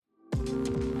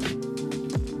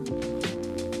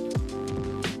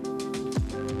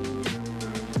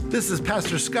This is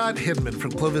Pastor Scott Hinman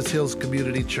from Clovis Hills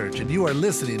Community Church, and you are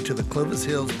listening to the Clovis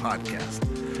Hills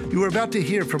Podcast. You are about to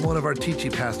hear from one of our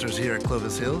teaching pastors here at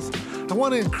Clovis Hills. I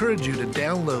want to encourage you to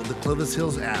download the Clovis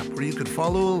Hills app where you can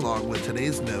follow along with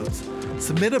today's notes,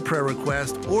 submit a prayer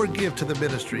request, or give to the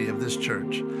ministry of this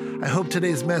church. I hope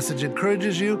today's message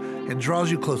encourages you and draws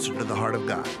you closer to the heart of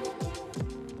God.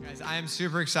 Guys, I am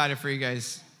super excited for you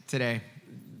guys today.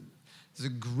 This is a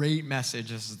great message.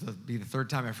 This is be the third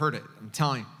time I've heard it. I'm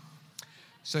telling you.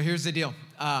 So here's the deal.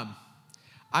 I'm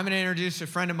going to introduce a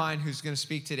friend of mine who's going to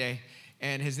speak today,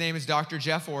 and his name is Dr.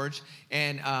 Jeff Iorg,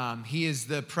 and he is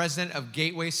the president of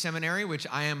Gateway Seminary, which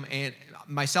I am,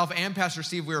 myself and Pastor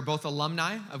Steve, we were both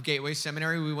alumni of Gateway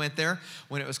Seminary. We went there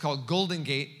when it was called Golden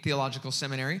Gate Theological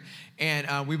Seminary,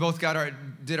 and we both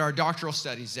did our doctoral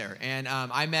studies there. And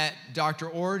I met Dr.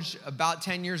 Iorg about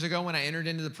 10 years ago when I entered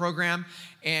into the program,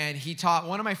 and he taught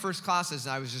one of my first classes,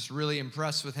 and I was just really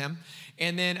impressed with him.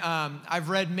 And then I've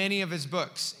read many of his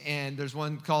books, and there's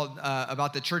one called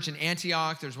about the church in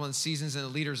Antioch. There's one, Seasons in a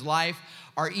Leader's Life.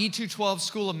 Our E212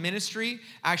 School of Ministry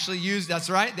actually used, that's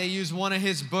right, they used one of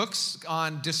his books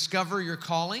on Discover Your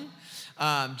Calling.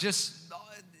 Just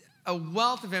a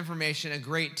wealth of information, a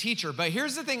great teacher. But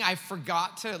here's the thing I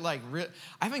forgot to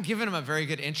I haven't given him a very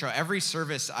good intro. Every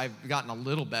service I've gotten a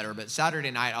little better, but Saturday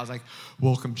night I was like,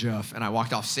 welcome Jeff, and I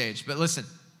walked off stage. But listen,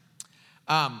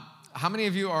 how many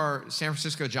of you are San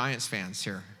Francisco Giants fans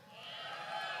here?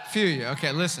 A few of you.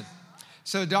 Okay, listen.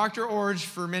 So Dr. Iorg,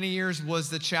 for many years, was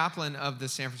the chaplain of the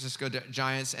San Francisco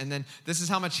Giants, and then this is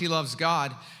how much he loves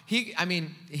God. He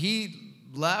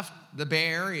left the Bay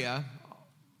Area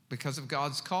because of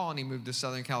God's call, and he moved to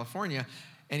Southern California,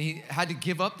 and he had to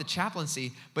give up the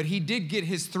chaplaincy, but he did get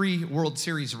his 3 World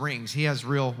Series rings. He has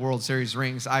real World Series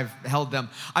rings. I've held them.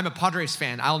 I'm a Padres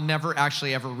fan. I'll never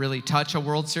actually ever really touch a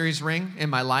World Series ring in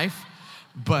my life,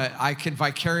 but I can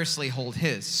vicariously hold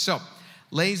his. So,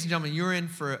 ladies and gentlemen, you're in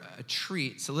for a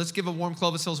treat. So let's give a warm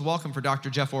Clovis Hills welcome for Dr.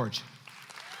 Jeff Iorg.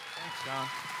 Thanks, Sean.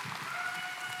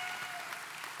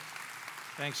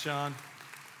 Thanks, Sean.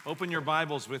 Open your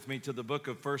Bibles with me to the book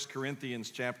of 1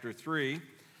 Corinthians chapter 3,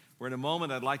 where in a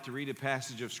moment I'd like to read a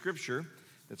passage of Scripture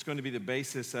that's going to be the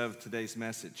basis of today's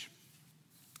message.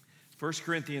 1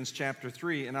 Corinthians chapter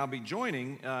 3, and I'll be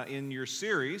joining in your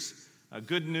series,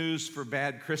 Good News for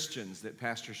Bad Christians, that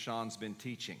Pastor Sean's been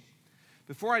teaching.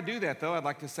 Before I do that, though, I'd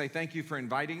like to say thank you for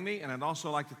inviting me, and I'd also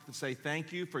like to say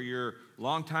thank you for your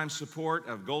longtime support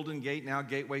of Golden Gate, now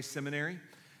Gateway Seminary.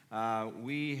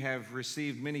 We have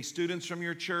received many students from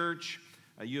your church.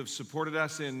 You have supported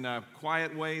us in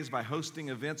quiet ways by hosting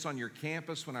events on your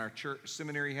campus when our church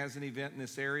seminary has an event in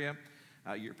this area.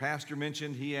 Your pastor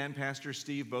mentioned he and Pastor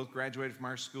Steve both graduated from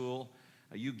our school.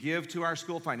 You give to our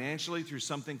school financially through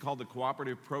something called the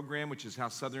Cooperative Program, which is how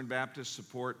Southern Baptists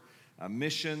support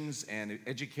missions and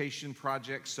education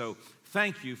projects. So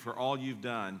thank you for all you've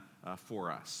done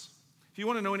for us. If you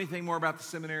want to know anything more about the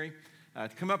seminary,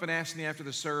 come up and ask me after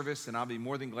the service, and I'll be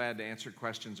more than glad to answer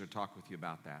questions or talk with you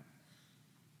about that.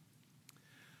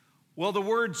 Well, the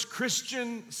words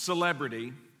Christian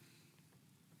celebrity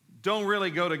don't really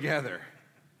go together.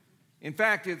 In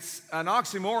fact, it's an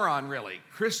oxymoron, really.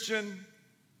 Christian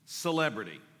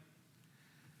celebrity.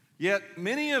 Yet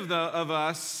many of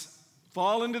us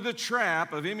fall into the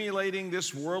trap of emulating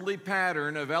this worldly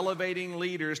pattern of elevating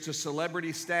leaders to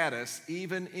celebrity status,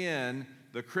 even in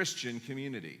the Christian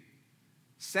community.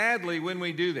 Sadly, when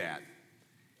we do that,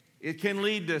 it can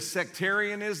lead to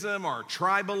sectarianism or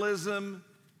tribalism.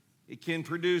 It can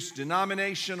produce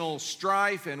denominational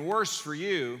strife, and worse for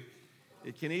you,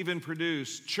 it can even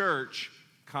produce church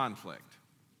conflict.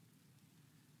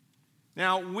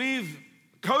 Now, we've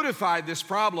codified this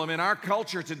problem in our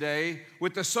culture today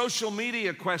with the social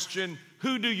media question,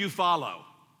 who do you follow?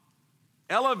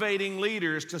 Elevating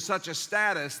leaders to such a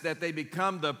status that they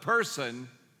become the person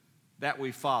that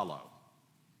we follow.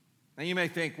 Now you may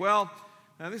think, well,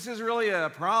 now this is really a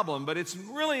problem, but it's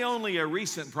really only a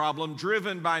recent problem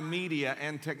driven by media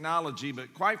and technology,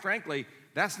 but quite frankly,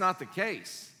 that's not the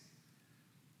case.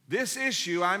 This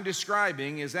issue I'm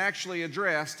describing is actually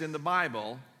addressed in the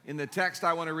Bible, in the text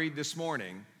I want to read this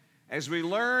morning, as we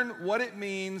learn what it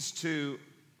means to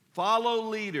follow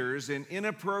leaders in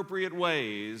inappropriate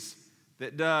ways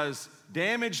that does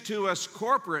damage to us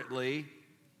corporately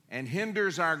and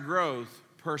hinders our growth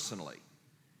personally.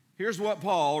 Here's what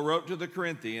Paul wrote to the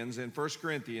Corinthians in 1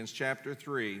 Corinthians chapter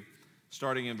 3,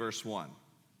 starting in verse 1.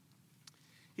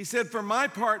 He said, "For my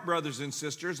part, brothers and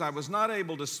sisters, I was not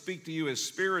able to speak to you as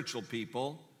spiritual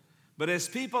people, but as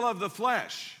people of the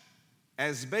flesh,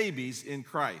 as babies in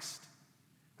Christ.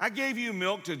 I gave you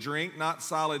milk to drink, not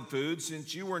solid food,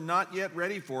 since you were not yet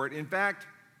ready for it. In fact,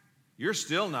 you're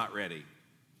still not ready,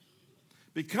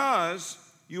 because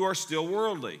you are still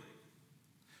worldly.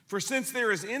 For since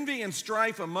there is envy and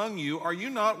strife among you, are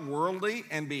you not worldly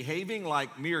and behaving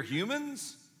like mere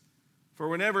humans? For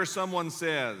whenever someone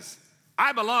says,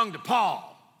 I belong to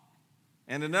Paul,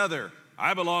 and another,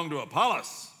 I belong to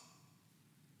Apollos,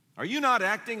 are you not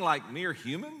acting like mere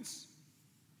humans?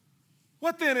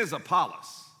 What then is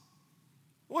Apollos?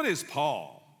 What is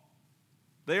Paul?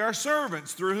 They are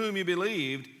servants through whom you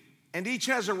believed, and each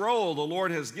has a role the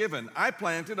Lord has given. I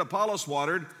planted, Apollos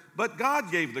watered, but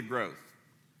God gave the growth.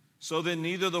 So then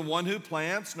neither the one who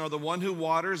plants nor the one who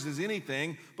waters is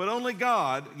anything, but only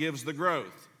God gives the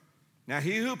growth. Now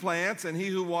he who plants and he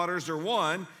who waters are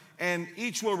one, and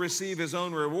each will receive his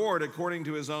own reward according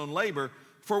to his own labor.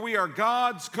 For we are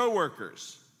God's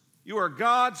co-workers. You are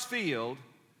God's field,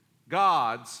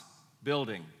 God's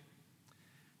building.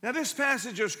 Now this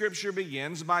passage of Scripture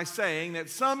begins by saying that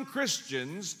some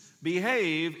Christians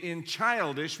behave in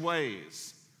childish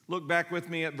ways. Look back with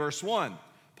me at verse 1.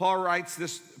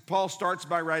 Paul starts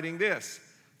by writing this: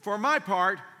 for my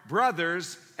part,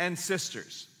 brothers and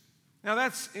sisters. Now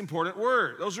that's important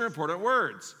word. Those are important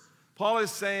words. Paul is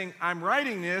saying, I'm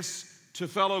writing this to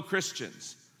fellow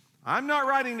Christians. I'm not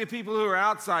writing to people who are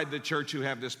outside the church who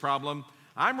have this problem.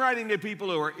 I'm writing to people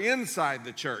who are inside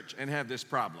the church and have this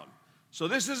problem. So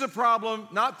this is a problem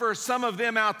not for some of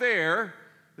them out there.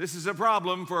 This is a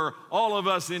problem for all of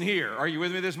us in here. Are you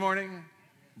with me this morning?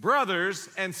 Brothers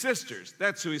and sisters.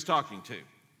 That's who he's talking to.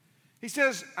 He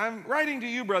says, I'm writing to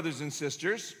you, brothers and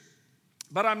sisters,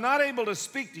 but I'm not able to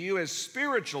speak to you as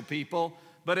spiritual people,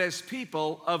 but as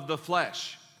people of the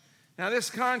flesh. Now, this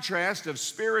contrast of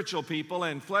spiritual people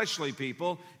and fleshly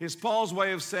people is Paul's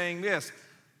way of saying this: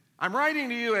 I'm writing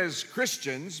to you as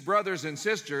Christians, brothers and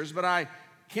sisters, but I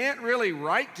can't really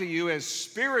write to you as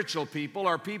spiritual people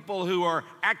or people who are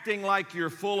acting like you're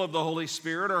full of the Holy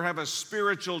Spirit or have a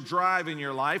spiritual drive in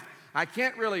your life. I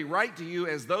can't really write to you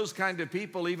as those kind of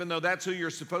people, even though that's who you're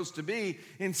supposed to be.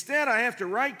 Instead, I have to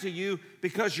write to you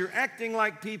because you're acting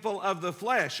like people of the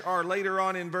flesh, or later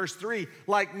on in verse 3,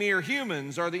 like mere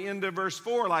humans, or the end of verse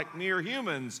 4, like mere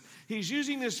humans. He's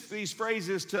using these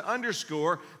phrases to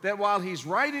underscore that while he's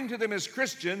writing to them as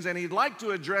Christians, and he'd like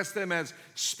to address them as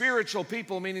spiritual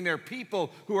people, meaning they're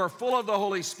people who are full of the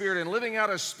Holy Spirit and living out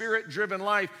a Spirit-driven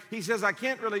life, he says, I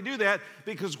can't really do that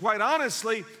because, quite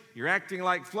honestly, you're acting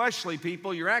like fleshly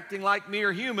people. You're acting like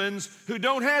mere humans who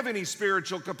don't have any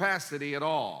spiritual capacity at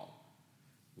all.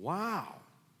 Wow,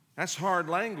 that's hard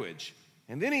language.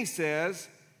 And then he says,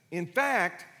 in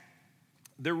fact,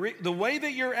 the way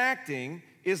that you're acting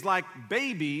is like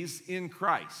babies in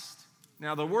Christ.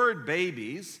 Now, the word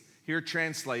babies, here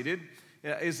translated,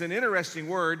 is an interesting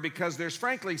word because there's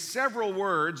frankly several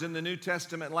words in the New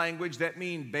Testament language that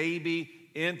mean baby,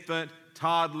 infant,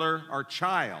 toddler, or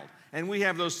child. And we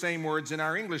have those same words in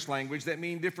our English language that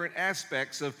mean different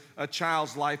aspects of a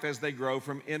child's life as they grow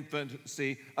from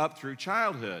infancy up through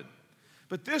childhood.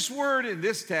 But this word in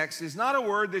this text is not a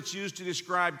word that's used to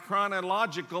describe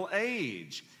chronological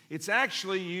age. It's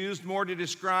actually used more to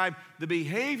describe the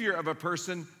behavior of a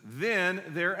person than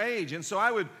their age. And so I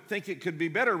would think it could be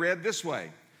better read this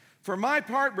way. For my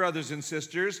part, brothers and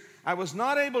sisters, I was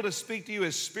not able to speak to you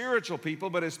as spiritual people,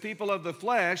 but as people of the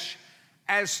flesh,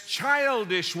 as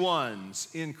childish ones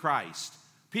in Christ,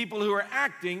 people who are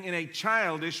acting in a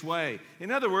childish way.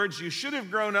 In other words, you should have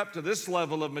grown up to this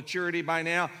level of maturity by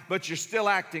now, but you're still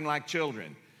acting like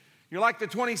children. You're like the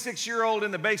 26-year-old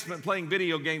in the basement playing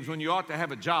video games when you ought to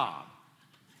have a job.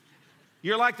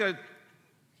 You're like the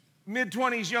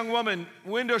mid-20s young woman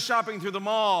window shopping through the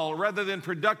mall rather than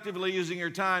productively using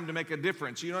your time to make a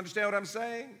difference. You understand what I'm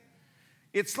saying?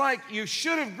 It's like you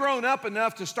should have grown up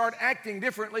enough to start acting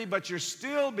differently, but you're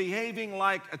still behaving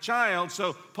like a child.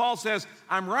 So Paul says,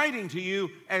 I'm writing to you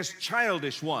as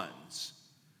childish ones.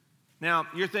 Now,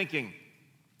 you're thinking,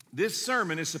 this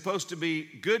sermon is supposed to be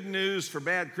good news for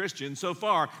bad Christians. So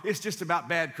far, it's just about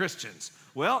bad Christians.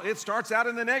 Well, it starts out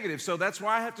in the negative, so that's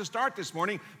why I have to start this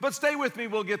morning. But stay with me,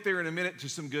 we'll get there in a minute to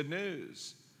some good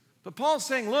news. But Paul's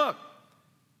saying, look,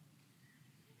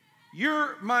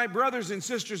 you're my brothers and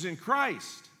sisters in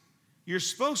Christ. You're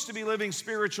supposed to be living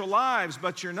spiritual lives,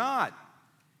 but you're not.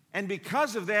 And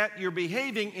because of that, you're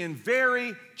behaving in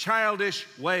very childish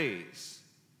ways.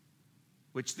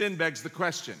 Which then begs the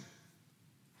question,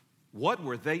 what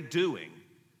were they doing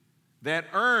that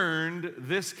earned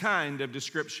this kind of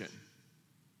description?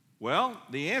 Well,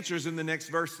 the answer is in the next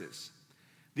verses.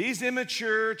 These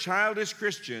immature, childish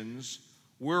Christians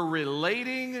were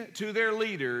relating to their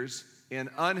leaders in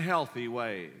unhealthy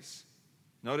ways.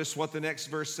 Notice what the next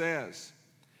verse says.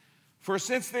 For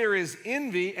since there is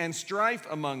envy and strife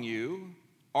among you,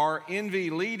 or envy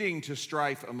leading to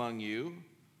strife among you,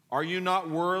 are you not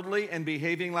worldly and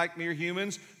behaving like mere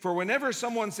humans? For whenever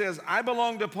someone says, I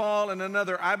belong to Paul, and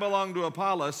another, I belong to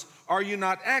Apollos, are you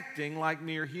not acting like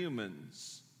mere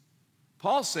humans?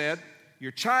 Paul said,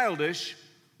 you're childish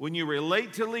when you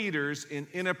relate to leaders in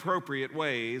inappropriate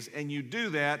ways, and you do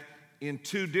that in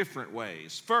two different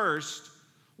ways. First,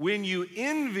 when you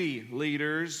envy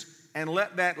leaders and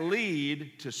let that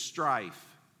lead to strife.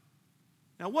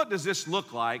 Now, what does this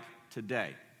look like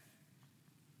today?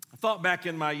 I thought back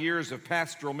in my years of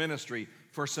pastoral ministry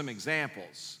for some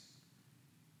examples.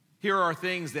 Here are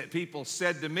things that people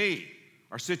said to me,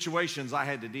 or situations I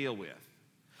had to deal with.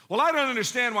 Well, I don't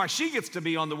understand why she gets to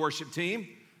be on the worship team.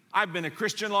 I've been a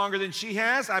Christian longer than she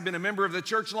has. I've been a member of the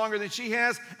church longer than she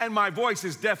has, and my voice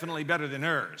is definitely better than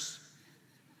hers.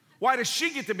 Why does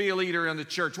she get to be a leader in the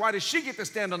church? Why does she get to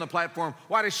stand on the platform?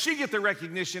 Why does she get the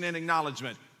recognition and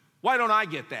acknowledgement? Why don't I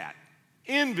get that?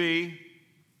 Envy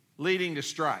leading to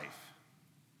strife.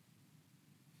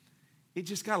 It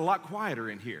just got a lot quieter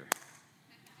in here.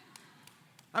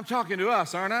 I'm talking to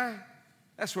us, aren't I?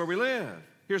 That's where we live.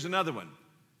 Here's another one.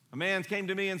 A man came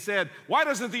to me and said, why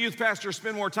doesn't the youth pastor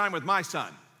spend more time with my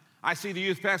son? I see the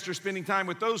youth pastor spending time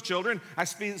with those children. I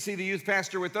see the youth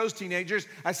pastor with those teenagers.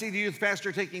 I see the youth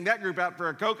pastor taking that group out for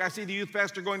a Coke. I see the youth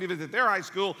pastor going to visit their high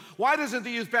school. Why doesn't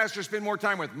the youth pastor spend more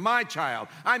time with my child?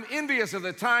 I'm envious of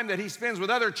the time that he spends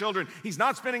with other children. He's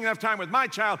not spending enough time with my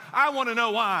child. I want to know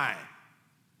why.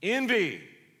 Envy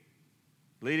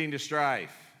leading to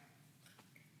strife.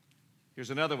 Here's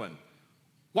another one.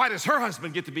 Why does her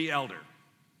husband get to be elder?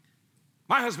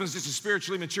 My husband's just as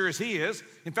spiritually mature as he is.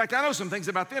 In fact, I know some things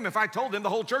about them. If I told them, the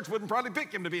whole church wouldn't probably pick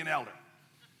him to be an elder.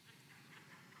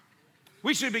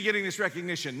 We should be getting this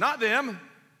recognition, not them.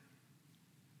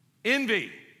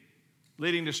 Envy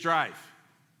leading to strife.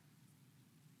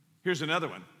 Here's another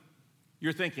one.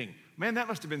 You're thinking, man, that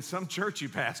must have been some church you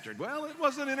pastored. Well, it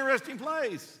was an interesting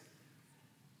place.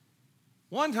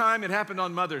 One time it happened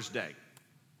on Mother's Day.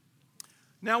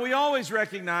 Now, we always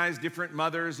recognize different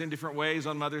mothers in different ways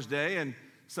on Mother's Day, and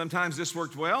sometimes this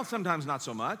worked well, sometimes not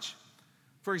so much.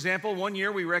 For example, one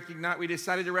year we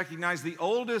decided to recognize the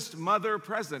oldest mother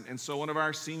present, and so one of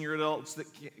our senior adults,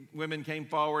 women came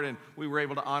forward, and we were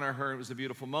able to honor her. It was a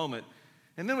beautiful moment.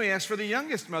 And then we asked for the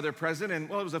youngest mother present, and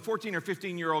it was a 14 or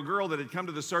 15-year-old girl that had come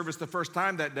to the service the first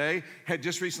time that day, had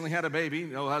just recently had a baby,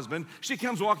 no husband. She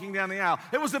comes walking down the aisle.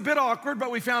 It was a bit awkward, but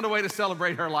we found a way to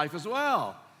celebrate her life as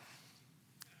well.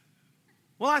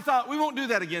 Well, I thought, we won't do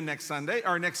that again next Sunday,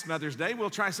 or next Mother's Day. We'll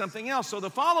try something else. So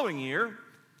the following year,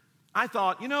 I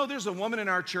thought, there's a woman in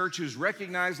our church who's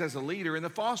recognized as a leader in the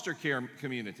foster care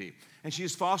community. And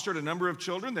she's fostered a number of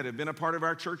children that have been a part of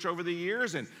our church over the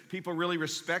years, and people really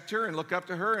respect her and look up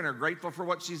to her and are grateful for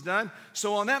what she's done.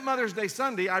 So on that Mother's Day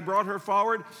Sunday, I brought her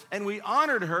forward, and we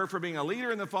honored her for being a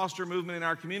leader in the foster movement in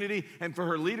our community and for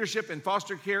her leadership in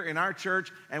foster care in our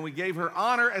church, and we gave her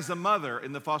honor as a mother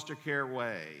in the foster care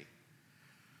way.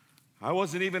 I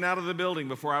wasn't even out of the building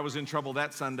before I was in trouble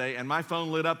that Sunday, and my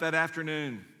phone lit up that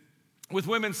afternoon with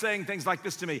women saying things like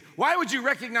this to me. Why would you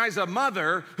recognize a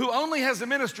mother who only has a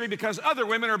ministry because other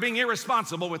women are being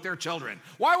irresponsible with their children?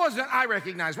 Why wasn't I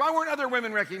recognized? Why weren't other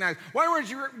women recognized?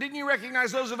 Didn't you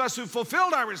recognize those of us who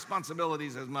fulfilled our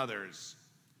responsibilities as mothers?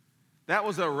 That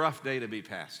was a rough day to be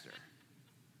pastor.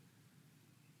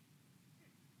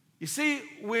 You see,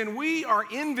 when we are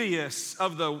envious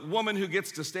of the woman who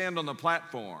gets to stand on the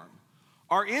platform,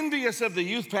 are envious of the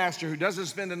youth pastor who doesn't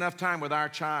spend enough time with our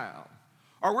child,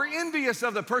 or we're envious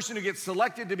of the person who gets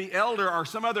selected to be elder or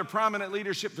some other prominent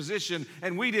leadership position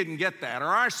and we didn't get that, or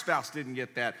our spouse didn't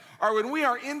get that, or when we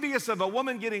are envious of a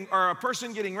woman getting or a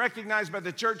person getting recognized by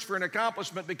the church for an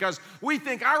accomplishment because we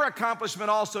think our accomplishment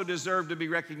also deserved to be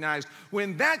recognized,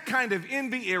 when that kind of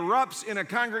envy erupts in a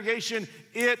congregation,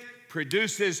 it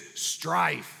produces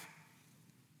strife.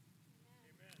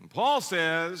 And Paul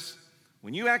says,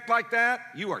 when you act like that,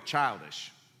 you are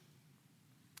childish.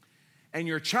 And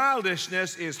your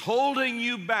childishness is holding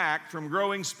you back from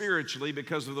growing spiritually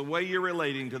because of the way you're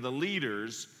relating to the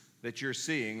leaders that you're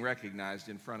seeing recognized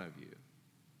in front of you.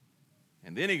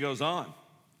 And then he goes on.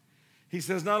 He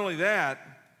says, not only that,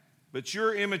 but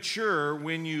you're immature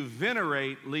when you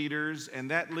venerate leaders,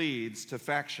 and that leads to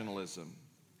factionalism.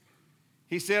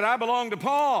 He said, I belong to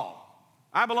Paul.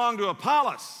 I belong to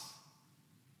Apollos.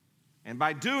 And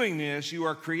by doing this, you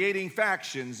are creating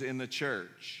factions in the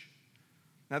church.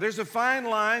 Now, there's a fine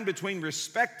line between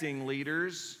respecting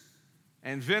leaders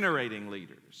and venerating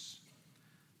leaders.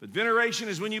 But veneration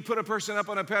is when you put a person up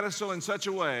on a pedestal in such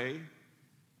a way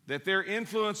that their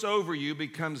influence over you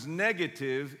becomes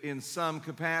negative in some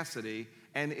capacity,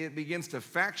 and it begins to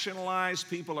factionalize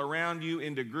people around you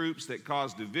into groups that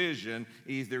cause division,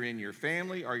 either in your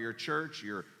family or your church,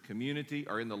 your community,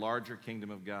 or in the larger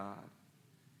kingdom of God.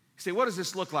 You say, what does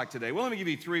this look like today? Well, let me give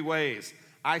you 3 ways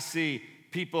I see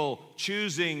people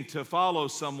choosing to follow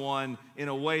someone in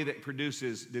a way that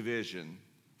produces division.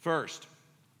 First,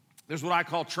 there's what I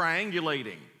call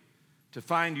triangulating to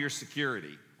find your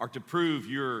security or to prove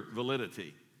your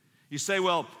validity. You say,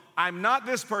 well, I'm not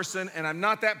this person and I'm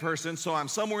not that person, so I'm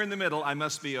somewhere in the middle, I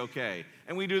must be okay.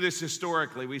 And we do this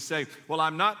historically. We say, well,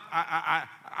 I'm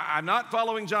not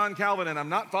following John Calvin and I'm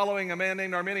not following a man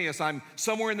named Arminius. I'm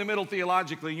somewhere in the middle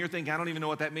theologically, and you're thinking, I don't even know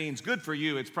what that means. Good for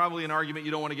you. It's probably an argument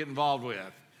you don't want to get involved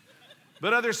with.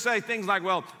 But others say things like,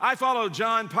 well, I follow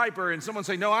John Piper, and someone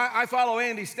say, no, I follow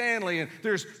Andy Stanley, and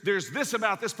there's this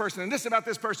about this person and this about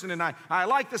this person, and I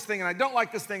like this thing and I don't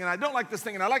like this thing and I don't like this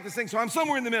thing and I like this thing, so I'm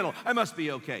somewhere in the middle. I must be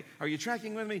okay. Are you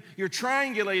tracking with me? You're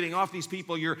triangulating off these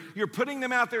people. You're putting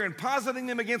them out there and positing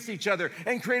them against each other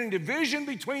and creating division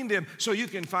between them so you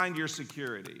can find your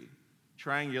security.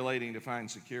 Triangulating to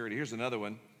find security. Here's another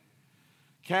one.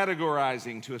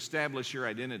 Categorizing to establish your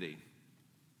identity.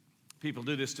 People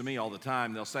do this to me all the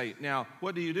time. They'll say, now,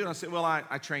 what do you do? And I say, well,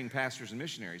 I train pastors and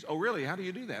missionaries. Oh, really? How do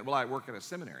you do that? Well, I work at a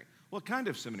seminary. What kind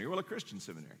of seminary? Well, a Christian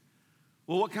seminary.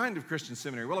 Well, what kind of Christian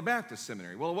seminary? Well, a Baptist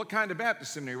seminary. Well, what kind of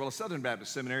Baptist seminary? Well, a Southern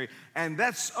Baptist seminary. And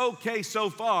that's okay so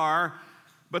far,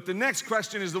 but the next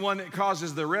question is the one that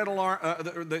causes the red alarm,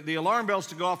 the alarm bells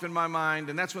to go off in my mind,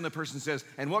 and that's when the person says,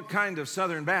 and what kind of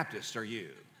Southern Baptist are you?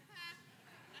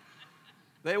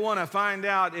 They want to find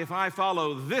out if I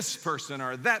follow this person,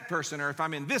 or if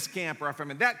I'm in this camp, or if I'm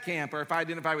in that camp, or if I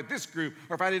identify with this group,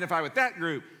 or if I identify with that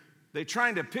group. They're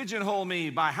trying to pigeonhole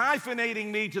me by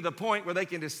hyphenating me to the point where they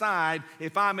can decide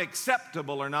if I'm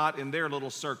acceptable or not in their little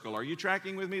circle. Are you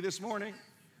tracking with me this morning?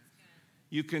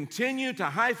 You continue to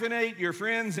hyphenate your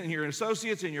friends and your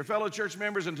associates and your fellow church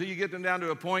members until you get them down to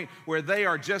a point where they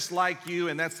are just like you,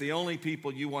 and that's the only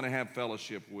people you want to have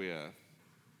fellowship with.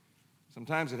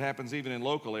 Sometimes it happens even in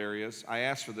local areas. I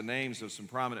asked for the names of some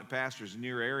prominent pastors in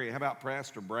your area. How about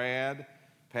Pastor Brad,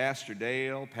 Pastor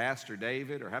Dale, Pastor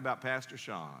David, or how about Pastor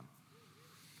Sean?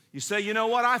 You say, you know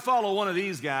what, I follow one of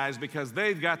these guys because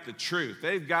they've got the truth.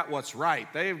 They've got what's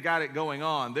right. They've got it going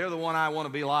on. They're the one I want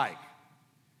to be like.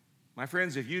 My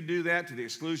friends, if you do that to the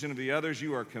exclusion of the others,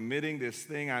 you are committing this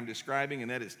thing I'm describing,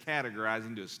 and that is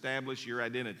categorizing to establish your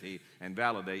identity and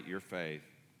validate your faith.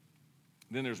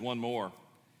 Then there's one more.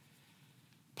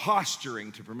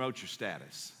 Posturing to promote your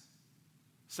status.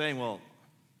 Saying, well,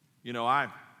 you know,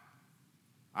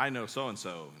 I know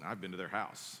so-and-so, and I've been to their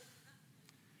house.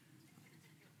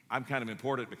 I'm kind of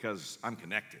important because I'm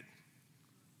connected.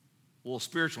 A little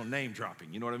spiritual name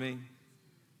dropping, you know what I mean?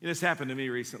 This happened to me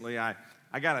recently. I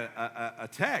got a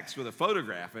text with a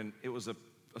photograph, and it was a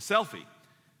selfie.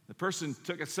 The person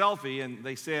took a selfie, and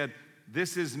they said,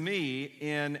 this is me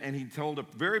and he told a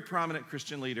very prominent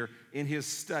Christian leader in his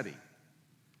study.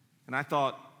 And I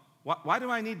thought, why do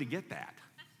I need to get that?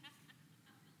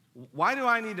 Why do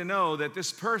I need to know that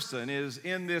this person is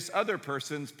in this other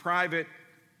person's private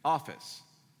office?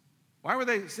 Why were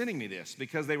they sending me this?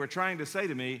 Because they were trying to say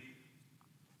to me,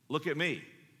 look at me.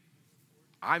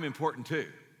 I'm important too.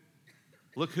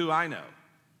 Look who I know.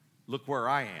 Look where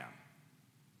I am.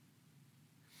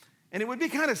 And it would be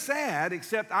kind of sad,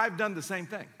 except I've done the same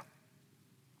thing.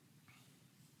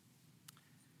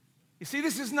 You see,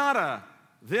 this is not a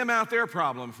them out there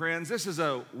problem, friends. This is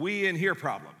a we in here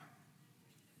problem.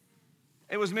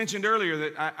 It was mentioned earlier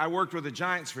that I worked with the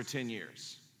Giants for 10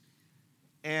 years.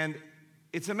 And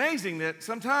it's amazing that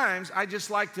sometimes I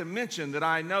just like to mention that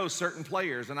I know certain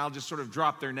players, and I'll just sort of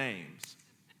drop their names.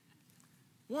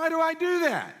 Why do I do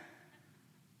that?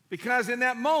 Because in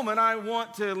that moment, I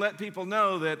want to let people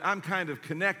know that I'm kind of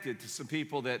connected to some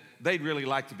people that they'd really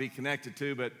like to be connected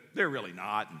to, but they're really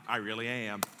not, and I really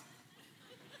am.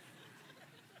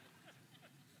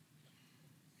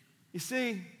 You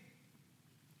see,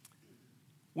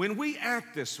 when we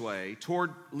act this way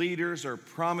toward leaders or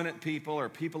prominent people or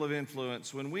people of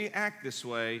influence, when we act this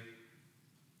way,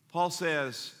 Paul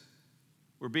says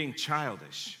we're being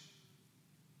childish.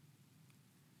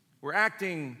 We're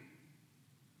acting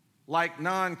like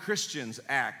non-Christians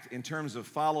act in terms of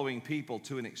following people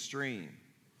to an extreme.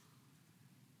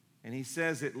 And he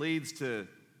says it leads to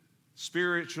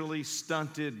spiritually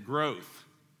stunted growth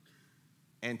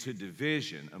and to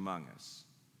division among us.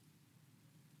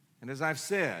 And as I've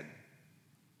said,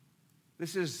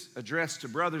 this is addressed to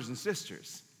brothers and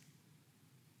sisters.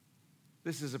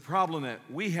 This is a problem that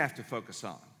we have to focus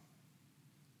on.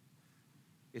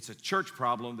 It's a church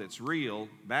problem that's real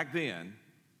back then,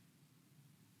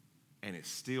 and it's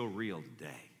still real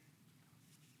today.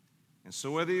 And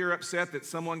so whether you're upset that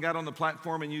someone got on the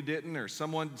platform and you didn't, or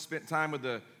someone spent time with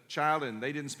the child and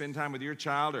they didn't spend time with your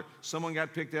child, or someone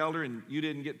got picked elder and you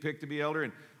didn't get picked to be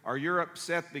elder, or you're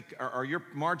upset, or you're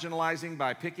marginalizing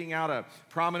by picking out a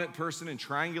prominent person and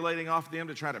triangulating off them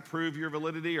to try to prove your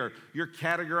validity, or you're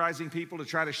categorizing people to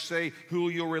try to say who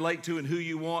you'll relate to and who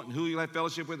you want, and who you'll have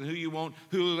fellowship with and who you won't,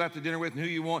 who you'll have to dinner with and who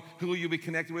you want, who you'll be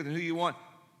connected with and who you want,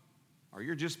 or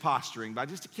you're just posturing by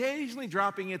just occasionally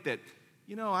dropping it that,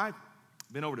 I've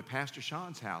been over to Pastor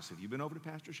Sean's house. Have you been over to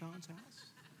Pastor Sean's house?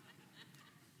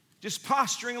 Just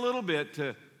posturing a little bit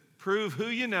to prove who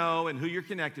you know and who you're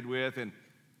connected with and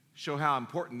show how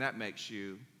important that makes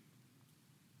you.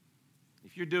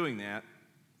 If you're doing that,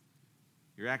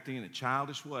 you're acting in a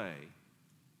childish way,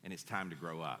 and it's time to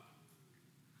grow up.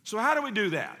 So how do we do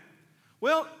that?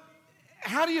 Well,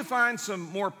 how do you find some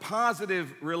more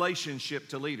positive relationship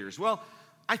to leaders? Well,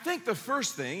 I think the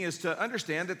first thing is to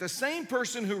understand that the same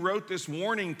person who wrote this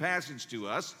warning passage to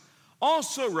us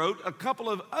also wrote a couple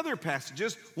of other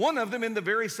passages, one of them in the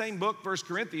very same book, 1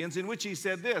 Corinthians, in which he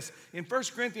said this. In 1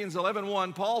 Corinthians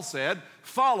 11:1, Paul said,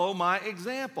 "Follow my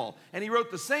example." And he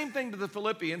wrote the same thing to the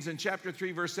Philippians in chapter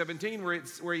 3, verse 17,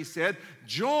 where he said,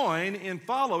 "Join in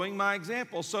following my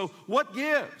example." So what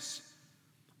gives?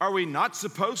 Are we not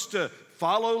supposed to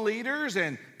follow leaders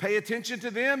and pay attention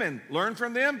to them and learn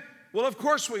from them? Well, of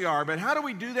course we are, but how do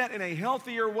we do that in a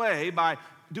healthier way? By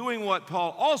doing what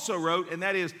Paul also wrote, and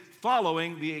that is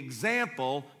following the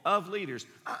example of leaders.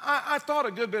 I thought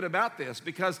a good bit about this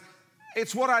because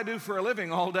it's what I do for a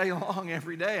living all day long,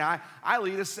 every day. I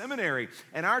lead a seminary,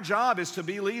 and our job is to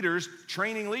be leaders,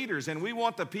 training leaders, and we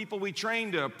want the people we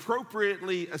train to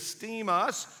appropriately esteem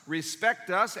us, respect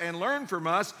us, and learn from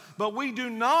us, but we do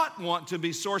not want to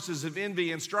be sources of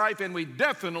envy and strife, and we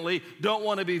definitely don't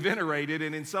want to be venerated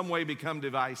and in some way become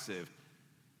divisive.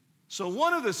 So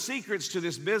one of the secrets to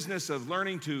this business of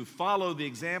learning to follow the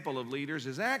example of leaders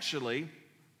is actually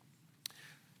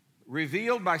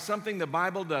revealed by something the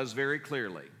Bible does very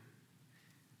clearly.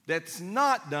 That's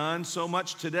not done so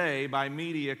much today by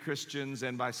media Christians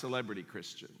and by celebrity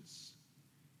Christians.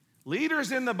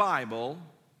 Leaders in the Bible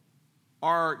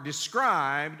are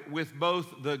described with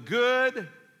both the good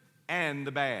and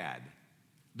the bad,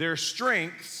 their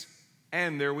strengths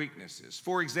and their weaknesses.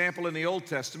 For example, in the Old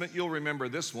Testament, you'll remember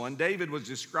this one. David was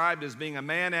described as being a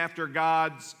man after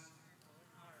God's,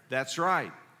 that's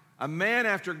right, a man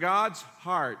after God's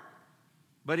heart.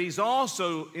 But he's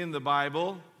also in the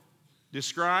Bible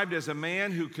described as a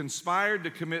man who conspired to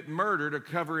commit murder to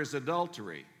cover his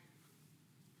adultery.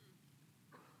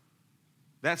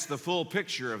 That's the full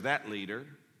picture of that leader.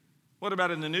 What about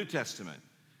in the New Testament?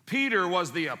 Peter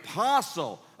was the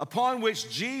apostle upon which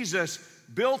Jesus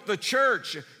built the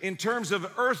church in terms of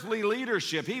earthly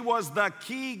leadership. He was the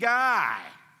key guy.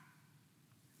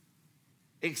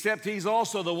 Except he's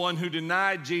also the one who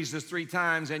denied Jesus 3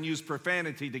 times and used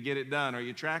profanity to get it done. Are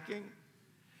you tracking?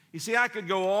 You see, I could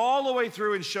go all the way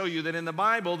through and show you that in the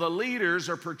Bible, the leaders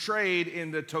are portrayed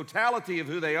in the totality of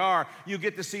who they are. You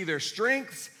get to see their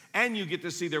strengths and you get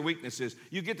to see their weaknesses.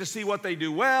 You get to see what they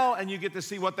do well and you get to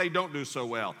see what they don't do so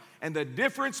well. And the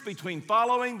difference between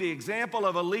following the example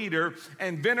of a leader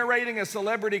and venerating a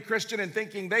celebrity Christian and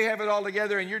thinking they have it all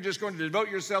together and you're just going to devote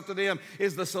yourself to them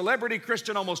is the celebrity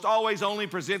Christian almost always only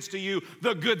presents to you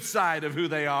the good side of who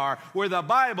they are, where the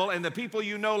Bible and the people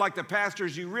you know, like the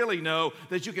pastors you really know,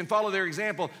 that you can follow their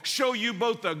example, show you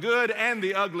both the good and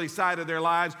the ugly side of their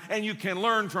lives, and you can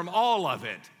learn from all of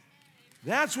it.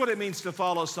 That's what it means to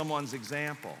follow someone's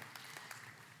example.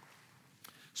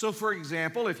 So, for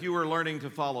example, if you were learning to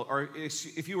follow, or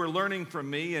if you were learning from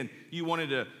me and you wanted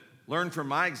to learn from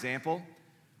my example,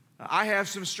 I have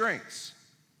some strengths,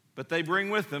 but they bring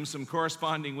with them some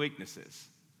corresponding weaknesses.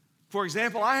 For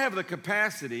example, I have the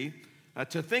capacity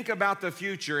to think about the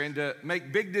future and to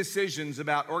make big decisions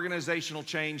about organizational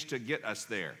change to get us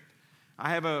there. I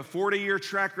have a 40-year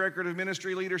track record of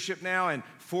ministry leadership now, and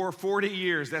for 40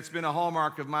 years, that's been a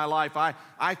hallmark of my life.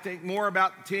 I think more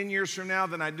about 10 years from now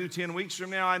than I do 10 weeks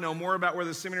from now. I know more about where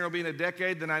the seminary will be in a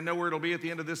decade than I know where it'll be at the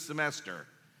end of this semester.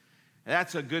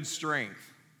 That's a good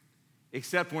strength,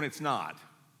 except when it's not.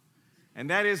 And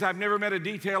that is, I've never met a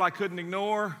detail I couldn't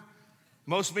ignore.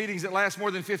 Most meetings that last more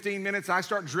than 15 minutes, I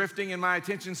start drifting in my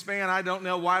attention span. I don't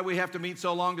know why we have to meet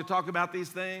so long to talk about these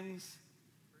things.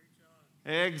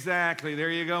 Exactly.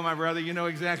 There you go, my brother. You know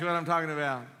exactly what I'm talking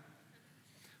about.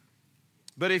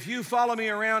 But if you follow me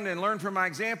around and learn from my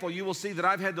example, you will see that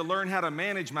I've had to learn how to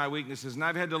manage my weaknesses, and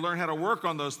I've had to learn how to work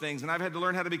on those things, and I've had to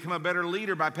learn how to become a better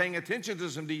leader by paying attention to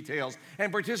some details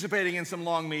and participating in some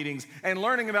long meetings and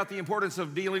learning about the importance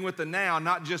of dealing with the now,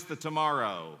 not just the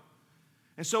tomorrow.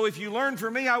 And so if you learn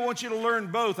from me, I want you to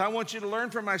learn both. I want you to learn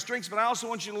from my strengths, but I also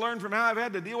want you to learn from how I've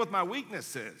had to deal with my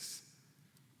weaknesses.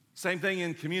 Same thing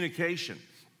in communication.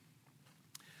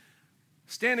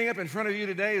 Standing up in front of you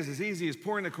today is as easy as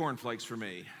pouring the cornflakes for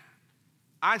me.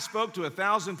 I spoke to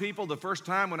 1,000 people the first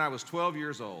time when I was 12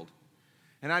 years old.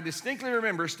 And I distinctly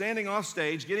remember standing off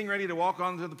stage, getting ready to walk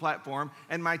onto the platform,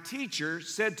 and my teacher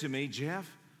said to me, "Jeff,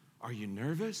 are you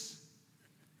nervous?"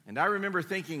 And I remember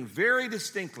thinking very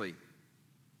distinctly,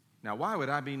 now why would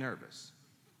I be nervous?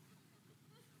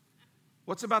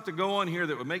 What's about to go on here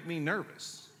that would make me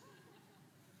nervous?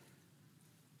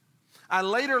 I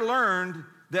later learned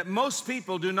that most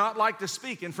people do not like to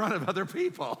speak in front of other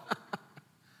people.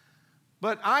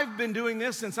 But I've been doing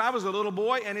this since I was a little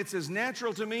boy, and it's as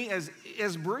natural to me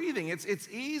as breathing. It's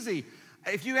easy.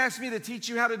 If you asked me to teach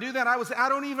you how to do that, I would say, I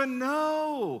don't even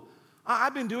know.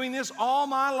 I've been doing this all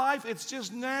my life. It's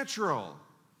just natural.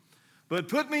 But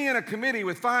put me in a committee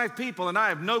with 5 people, and I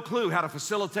have no clue how to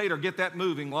facilitate or get that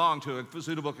moving along to a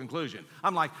suitable conclusion.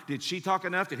 I'm like, did she talk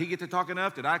enough? Did he get to talk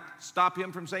enough? Did I stop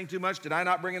him from saying too much? Did I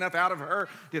not bring enough out of her?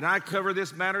 Did I cover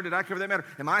this matter? Did I cover that matter?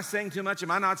 Am I saying too much? Am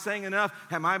I not saying enough?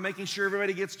 Am I making sure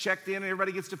everybody gets checked in and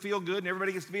everybody gets to feel good and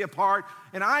everybody gets to be a part?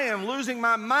 And I am losing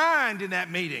my mind in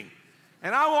that meeting.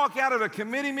 And I walk out of a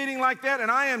committee meeting like that, and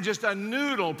I am just a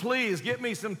noodle. Please get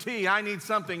me some tea. I need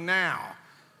something now.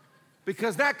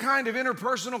 Because that kind of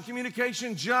interpersonal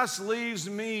communication just leaves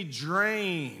me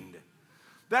drained.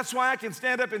 That's why I can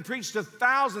stand up and preach to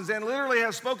thousands and literally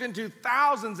have spoken to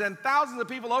thousands and thousands of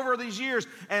people over these years,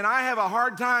 and I have a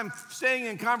hard time staying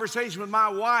in conversation with my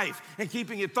wife and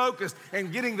keeping it focused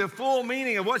and getting the full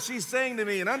meaning of what she's saying to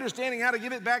me and understanding how to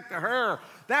give it back to her.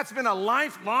 That's been a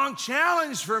lifelong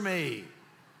challenge for me.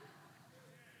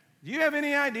 Do you have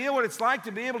any idea what it's like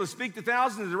to be able to speak to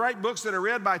thousands and to write books that are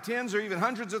read by tens or even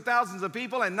hundreds of thousands of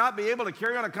people and not be able to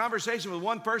carry on a conversation with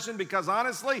one person because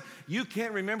honestly, you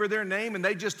can't remember their name and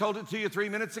they just told it to you 3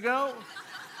 minutes ago?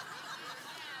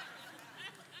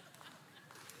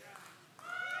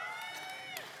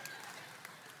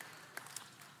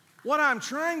 What I'm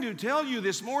trying to tell you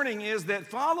this morning is that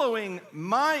following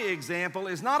my example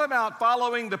is not about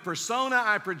following the persona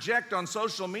I project on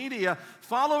social media.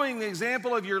 Following the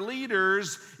example of your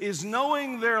leaders is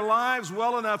knowing their lives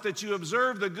well enough that you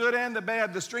observe the good and the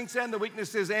bad, the strengths and the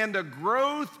weaknesses, and the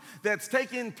growth that's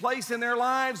taking place in their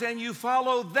lives, and you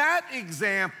follow that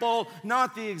example,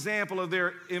 not the example of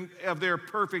their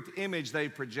perfect image they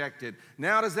projected.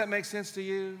 Now, does that make sense to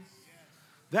you?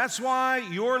 That's why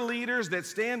your leaders that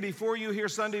stand before you here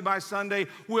Sunday by Sunday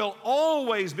will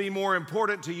always be more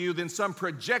important to you than some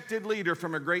projected leader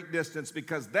from a great distance,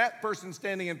 because that person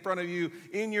standing in front of you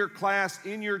in your class,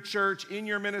 in your church, in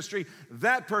your ministry,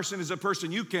 that person is a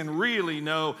person you can really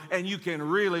know and you can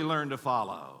really learn to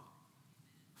follow.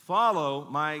 Follow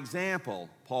my example,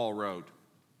 Paul wrote.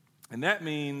 And that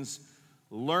means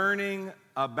learning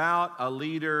about a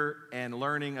leader and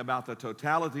learning about the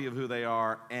totality of who they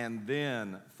are and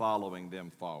then following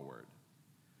them forward.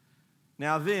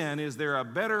 Now then, is there a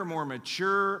better, more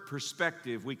mature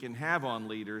perspective we can have on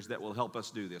leaders that will help us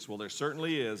do this? Well, there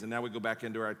certainly is, and now we go back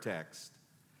into our text.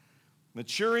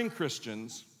 Maturing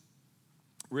Christians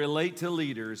relate to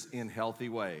leaders in healthy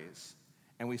ways,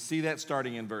 and we see that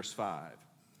starting in verse 5.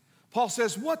 Paul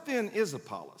says, "What then is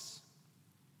Apollos?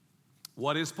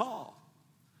 What is Paul?"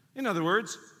 In other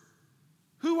words,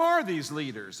 who are these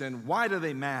leaders and why do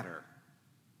they matter?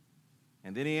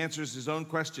 And then he answers his own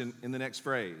question in the next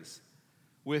phrase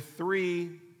with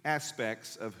three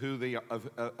aspects of the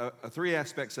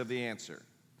answer.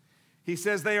 He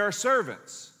says they are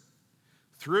servants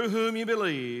through whom you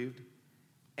believed,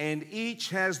 and each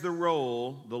has the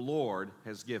role the Lord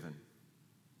has given.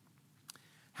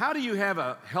 How do you have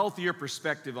a healthier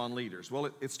perspective on leaders? Well,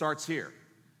 it starts here,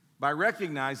 by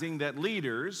recognizing that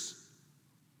leaders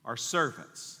are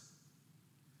servants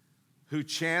who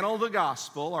channel the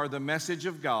gospel or the message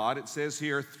of God. It says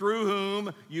here, through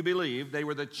whom you believed. They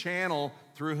were the channel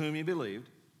through whom you believed.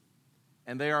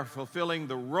 And they are fulfilling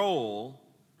the role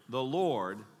the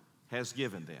Lord has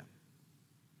given them.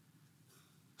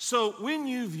 So when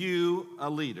you view a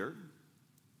leader,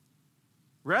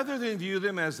 rather than view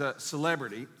them as a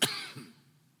celebrity,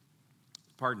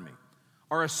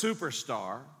 or a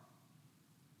superstar,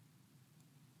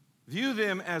 view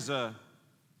them as a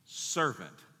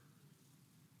servant.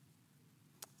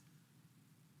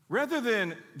 Rather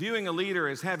than viewing a leader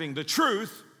as having the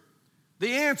truth,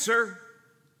 the answer,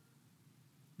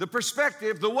 the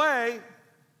perspective, the way.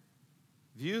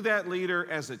 View that leader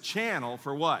as a channel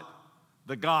for what?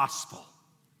 The gospel.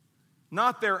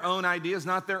 Not their own ideas,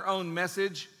 not their own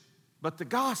message, but the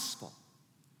gospel.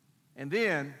 And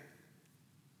then,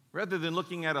 rather than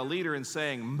looking at a leader and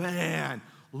saying, man,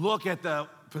 look at the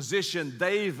position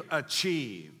they've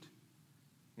achieved,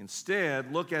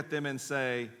 instead, look at them and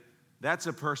say, that's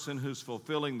a person who's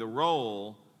fulfilling the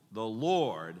role the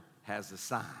Lord has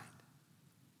assigned.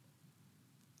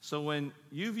 So when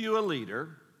you view a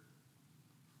leader,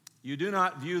 you do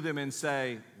not view them and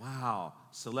say, wow,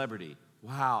 celebrity,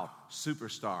 wow,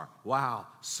 superstar, wow,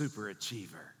 super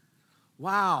achiever,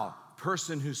 wow,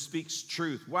 person who speaks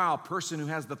truth, wow, person who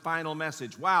has the final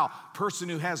message, wow, person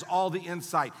who has all the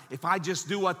insight. If I just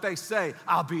do what they say,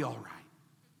 I'll be all right.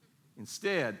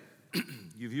 Instead,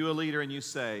 you view a leader and you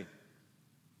say,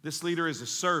 this leader is a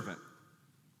servant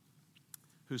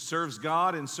who serves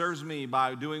God and serves me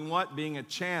by doing what? Being a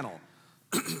channel,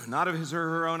 not of his or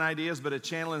her own ideas, but a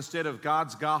channel instead of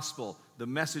God's gospel, the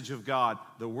message of God,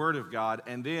 the word of God.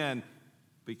 And then,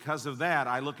 because of that,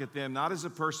 I look at them not as a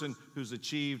person who's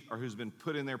achieved or who's been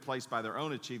put in their place by their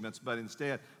own achievements, but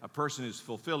instead a person who's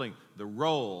fulfilling the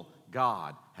role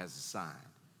God has assigned.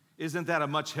 Isn't that a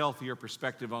much healthier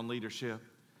perspective on leadership?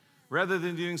 Rather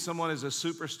than viewing someone as a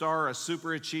superstar, or a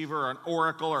super achiever, or an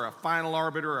oracle, or a final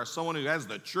arbiter, or someone who has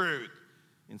the truth,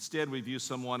 instead we view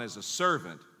someone as a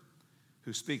servant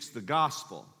who speaks the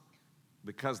gospel,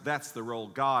 because that's the role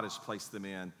God has placed them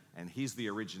in, and he's the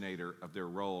originator of their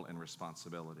role and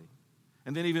responsibility.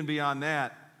 And then even beyond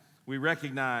that, we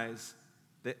recognize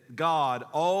that God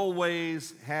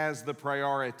always has the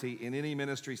priority in any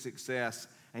ministry success,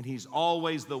 and he's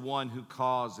always the one who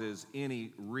causes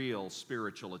any real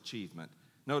spiritual achievement.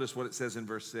 Notice what it says in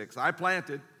verse 6. I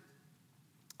planted,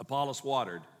 Apollos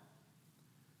watered,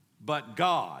 but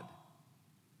God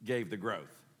gave the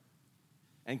growth.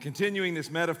 And continuing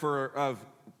this metaphor of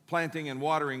planting and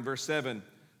watering, verse 7,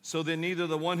 so then neither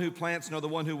the one who plants nor the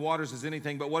one who waters is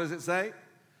anything, but what does it say?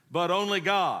 But only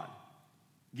God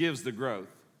gives the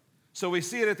growth. So we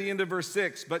see it at the end of verse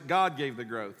 6, but God gave the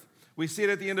growth. We see it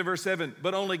at the end of verse 7,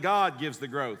 but only God gives the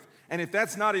growth. And if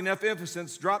that's not enough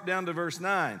emphasis, drop down to verse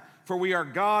 9. For we are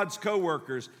God's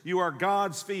co-workers. You are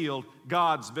God's field,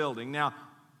 God's building. Now,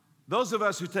 those of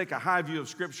us who take a high view of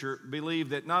Scripture believe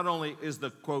that not only is the,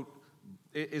 quote,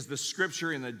 is the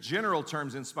Scripture in the general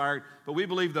terms inspired, but we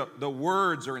believe the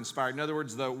words are inspired. In other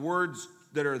words, the words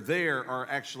that are there are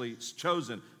actually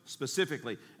chosen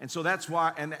specifically. And so that's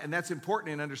why, and that's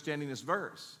important in understanding this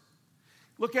verse.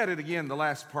 Look at it again, the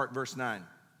last part, verse 9.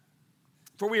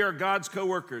 For we are God's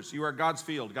co-workers. You are God's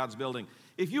field, God's building.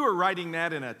 If you were writing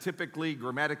that in a typically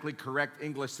grammatically correct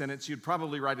English sentence, you'd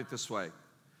probably write it this way.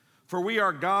 For we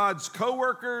are God's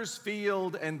co-workers,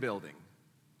 field, and building.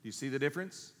 Do you see the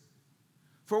difference?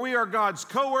 For we are God's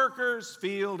co-workers,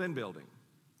 field, and building.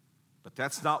 But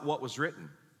that's not what was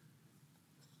written.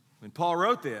 When Paul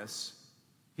wrote this,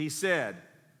 he said,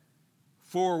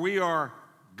 for we are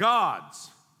God's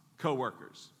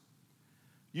co-workers.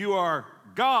 You are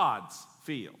God's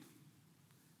field,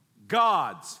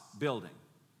 God's building.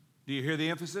 Do you hear the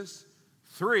emphasis?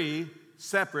 3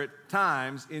 separate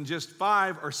times in just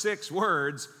 5 or 6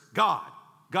 words, God,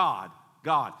 God,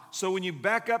 God. So when you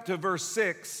back up to verse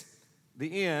 6,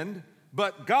 the end,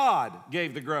 but God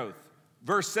gave the growth.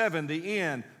 Verse 7, the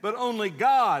end, but only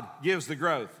God gives the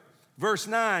growth. Verse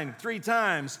 9, 3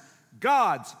 times,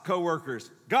 God's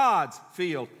co-workers, God's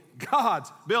field,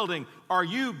 God's building. Are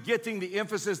you getting the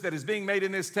emphasis that is being made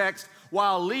in this text?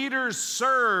 While leaders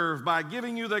serve by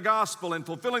giving you the gospel and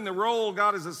fulfilling the role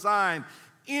God has assigned,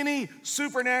 any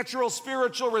supernatural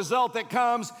spiritual result that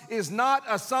comes is not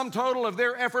a sum total of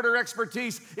their effort or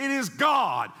expertise. It is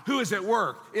God who is at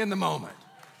work in the moment.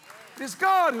 It is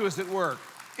God who is at work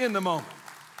in the moment.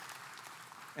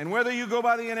 And whether you go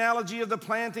by the analogy of the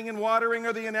planting and watering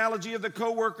or the analogy of the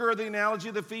co-worker or the analogy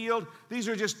of the field, these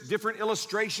are just different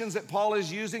illustrations that Paul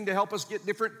is using to help us get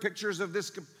different pictures of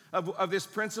this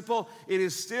principle. It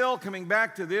is still coming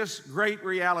back to this great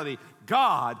reality.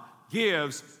 God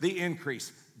gives the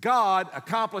increase. God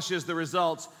accomplishes the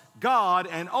results. God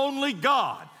and only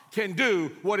God can do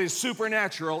what is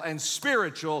supernatural and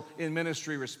spiritual in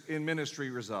ministry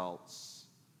results.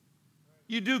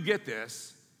 You do get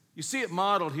this. You see it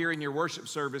modeled here in your worship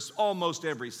service almost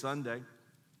every Sunday.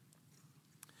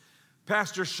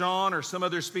 Pastor Sean or some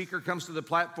other speaker comes to the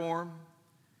platform.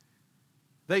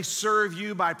 They serve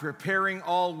you by preparing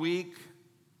all week,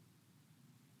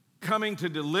 coming to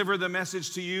deliver the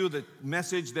message to you, the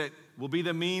message that will be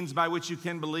the means by which you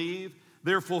can believe.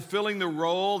 They're fulfilling the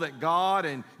role that God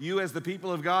and you as the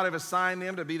people of God have assigned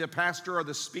them to be the pastor or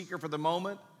the speaker for the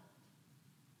moment.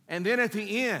 And then at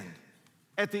the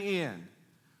end,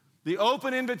 the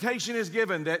open invitation is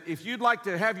given that if you'd like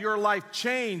to have your life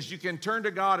changed, you can turn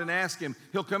to God and ask Him.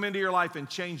 He'll come into your life and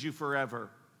change you forever.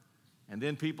 And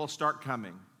then people start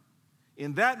coming.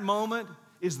 In that moment,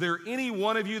 is there any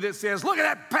one of you that says, look at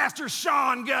that Pastor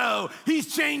Sean go,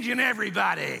 he's changing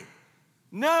everybody?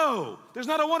 No, there's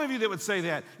not a one of you that would say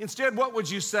that. Instead, what would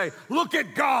you say? Look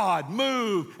at God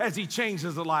move as He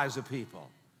changes the lives of people.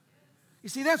 You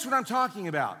see, that's what I'm talking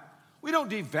about. We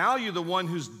don't devalue the one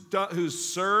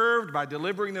who's served by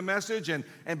delivering the message and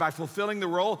by fulfilling the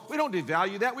role. We don't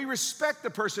devalue that. We respect the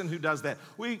person who does that.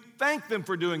 We thank them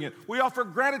for doing it. We offer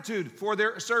gratitude for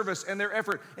their service and their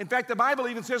effort. In fact, the Bible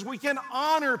even says we can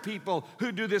honor people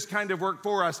who do this kind of work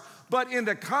for us. But in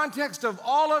the context of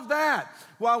all of that,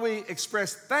 while we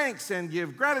express thanks and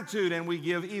give gratitude and we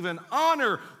give even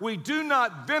honor, we do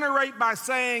not venerate by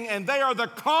saying, and they are the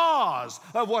cause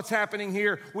of what's happening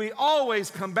here. We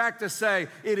always come back to say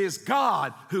it is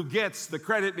God who gets the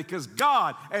credit, because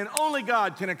God and only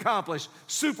God can accomplish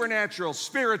supernatural,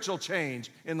 spiritual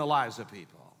change in the lives of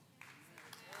people.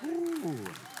 Ooh.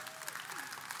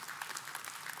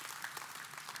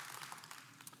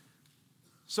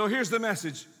 So here's the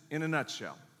message in a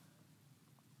nutshell.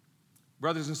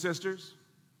 Brothers and sisters,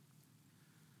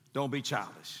 don't be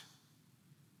childish.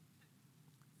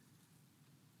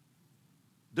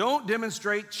 Don't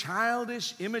demonstrate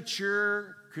childish,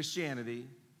 immature Christianity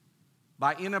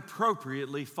by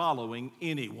inappropriately following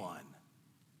anyone.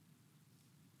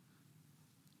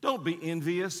 Don't be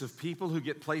envious of people who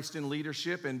get placed in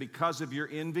leadership, and because of your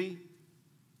envy,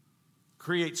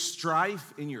 create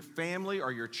strife in your family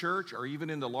or your church or even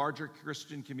in the larger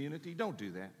Christian community. Don't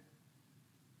do that.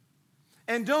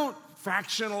 And don't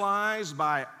factionalize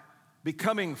by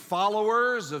becoming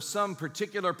followers of some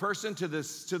particular person to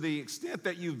the extent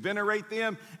that you venerate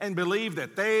them and believe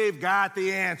that they've got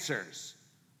the answers.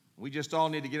 We just all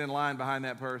need to get in line behind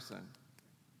that person.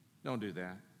 Don't do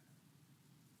that.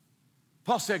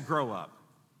 Paul said, grow up.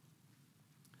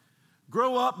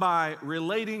 Grow up by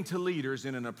relating to leaders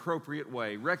in an appropriate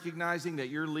way, recognizing that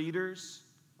your leaders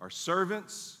are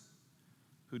servants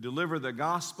who deliver the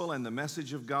gospel and the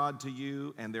message of God to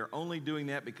you, and they're only doing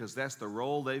that because that's the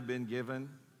role they've been given.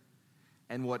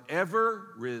 And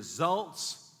whatever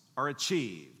results are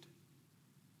achieved,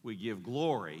 we give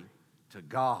glory to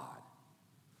God,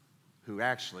 who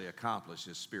actually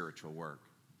accomplishes spiritual work.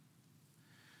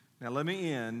 Now let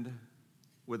me end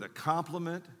with a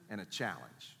compliment and a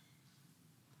challenge.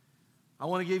 I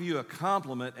want to give you a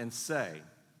compliment and say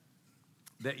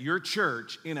that your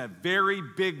church, in a very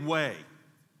big way,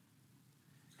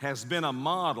 has been a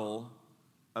model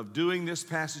of doing this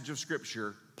passage of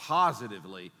Scripture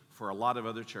positively for a lot of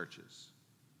other churches.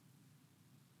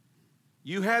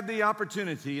 You had the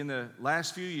opportunity in the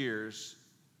last few years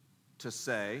to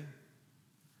say,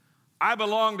 I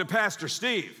belong to Pastor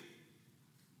Steve.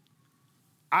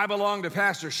 I belong to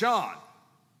Pastor Sean.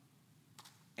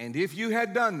 And if you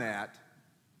had done that,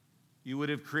 you would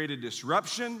have created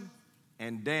disruption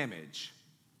and damage,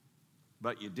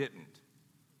 but you didn't.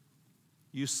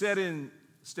 You said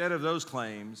instead of those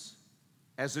claims,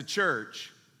 as a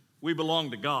church, we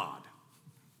belong to God.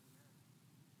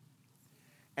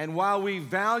 And while we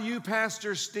value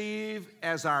Pastor Steve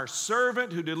as our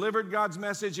servant who delivered God's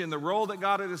message in the role that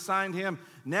God had assigned him,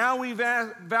 now we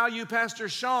value Pastor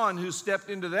Sean, who stepped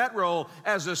into that role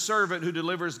as a servant who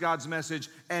delivers God's message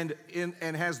and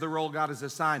has the role God has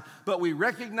assigned. But we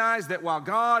recognize that while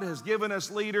God has given us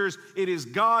leaders, it is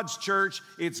God's church,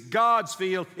 it's God's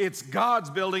field, it's God's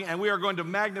building, and we are going to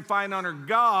magnify and honor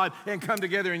God and come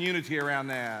together in unity around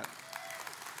that.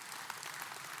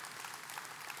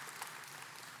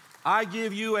 I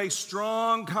give you a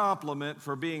strong compliment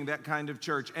for being that kind of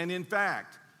church. And in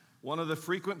fact, one of the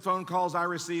frequent phone calls I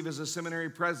receive as a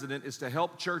seminary president is to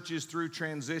help churches through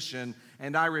transition,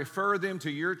 and I refer them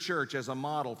to your church as a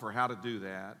model for how to do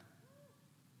that.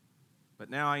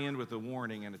 But now I end with a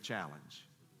warning and a challenge.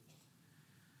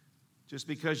 Just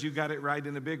because you got it right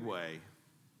in a big way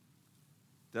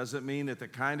doesn't mean that the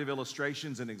kind of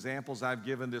illustrations and examples I've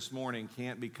given this morning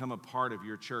can't become a part of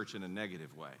your church in a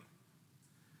negative way.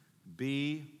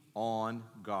 Be on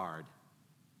guard.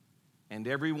 And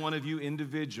every one of you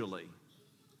individually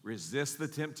resist the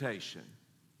temptation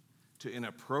to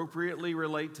inappropriately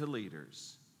relate to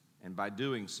leaders, and by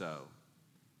doing so,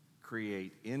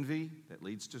 create envy that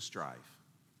leads to strife,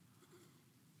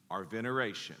 or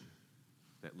veneration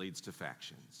that leads to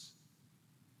factions.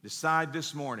 Decide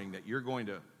this morning that you're going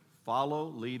to follow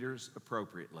leaders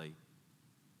appropriately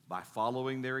by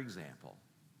following their example,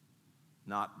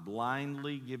 not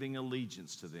blindly giving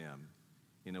allegiance to them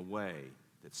in a way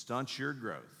that stunts your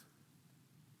growth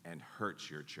and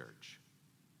hurts your church.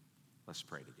 Let's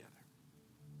pray together.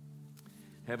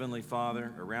 Heavenly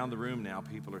Father, around the room now,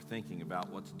 people are thinking about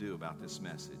what to do about this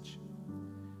message.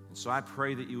 And so I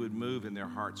pray that you would move in their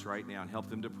hearts right now and help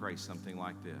them to pray something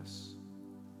like this.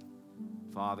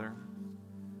 Father,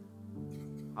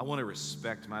 I want to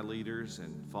respect my leaders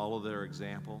and follow their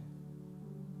example,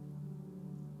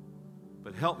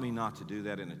 but help me not to do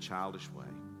that in a childish way.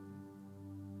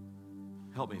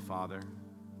 Help me, Father.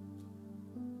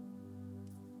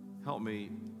 Help me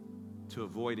to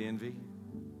avoid envy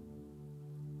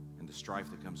and the strife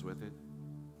that comes with it.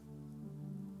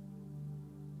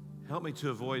 Help me to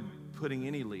avoid putting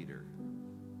any leader,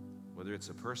 whether it's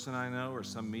a person I know or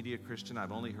some media Christian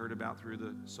I've only heard about through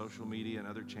the social media and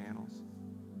other channels.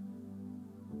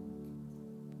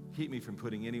 Keep me from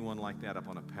putting anyone like that up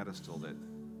on a pedestal that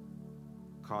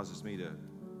causes me to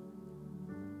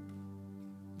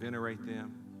venerate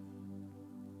them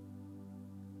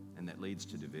and that leads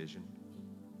to division.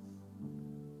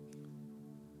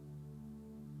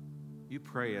 You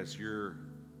pray as you're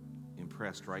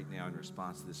impressed right now in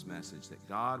response to this message that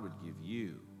God would give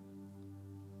you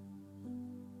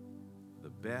the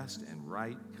best and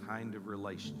right kind of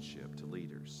relationship to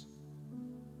leaders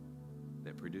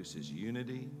that produces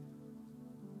unity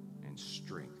and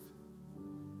strength.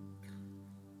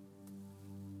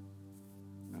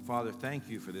 Now, Father, thank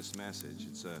you for this message.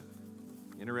 It's an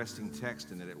interesting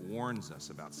text in that it warns us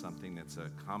about something that's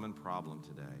a common problem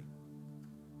today.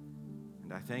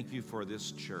 And I thank you for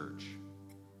this church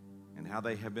and how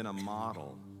they have been a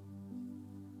model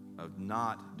of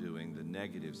not doing the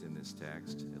negatives in this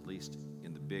text, at least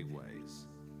in the big ways.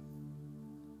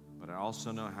 But I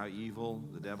also know how evil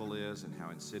the devil is and how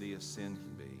insidious sin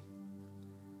can be.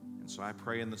 And so I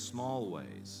pray in the small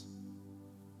ways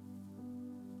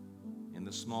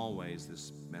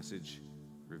this message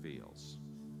reveals,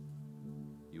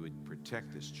 you would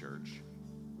protect this church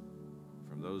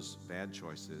from those bad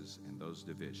choices and those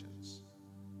divisions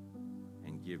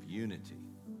and give unity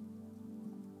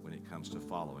when it comes to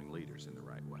following leaders in the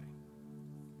right way.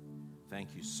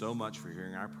 Thank you so much for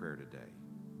hearing our prayer today.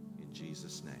 In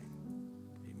Jesus' name,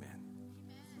 amen.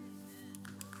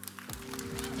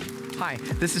 Hi,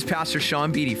 this is Pastor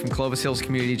Sean Beatty from Clovis Hills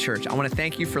Community Church. I want to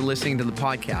thank you for listening to the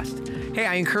podcast. Hey,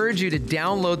 I encourage you to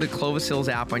download the Clovis Hills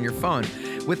app on your phone.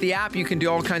 With the app, you can do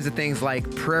all kinds of things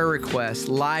like prayer requests,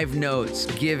 live notes,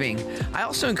 giving. I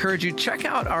also encourage you to check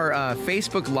out our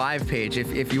Facebook Live page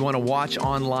if you want to watch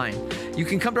online. You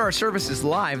can come to our services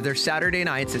live. They're Saturday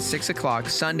nights at 6 o'clock,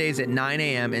 Sundays at 9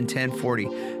 a.m. and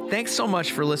 10:40. Thanks so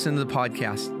much for listening to the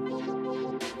podcast.